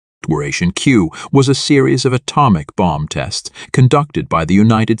Operation Q was a series of atomic bomb tests conducted by the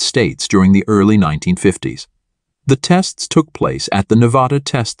United States during the early 1950s. The tests took place at the Nevada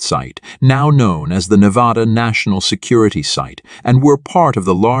Test Site, now known as the Nevada National Security Site, and were part of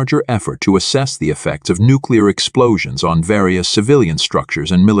the larger effort to assess the effects of nuclear explosions on various civilian structures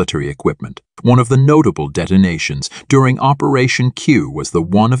and military equipment. One of the notable detonations during Operation Q was the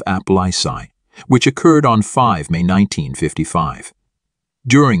one of Appalachia, which occurred on 5 May 1955.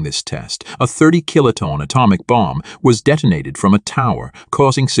 During this test, a 30-kiloton atomic bomb was detonated from a tower,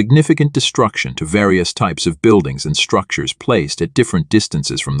 causing significant destruction to various types of buildings and structures placed at different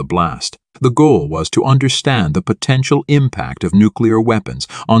distances from the blast. The goal was to understand the potential impact of nuclear weapons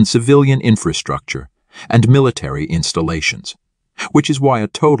on civilian infrastructure and military installations, which is why a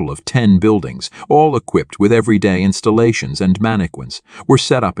total of 10 buildings, all equipped with everyday installations and mannequins, were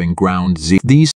set up in Ground Zero. These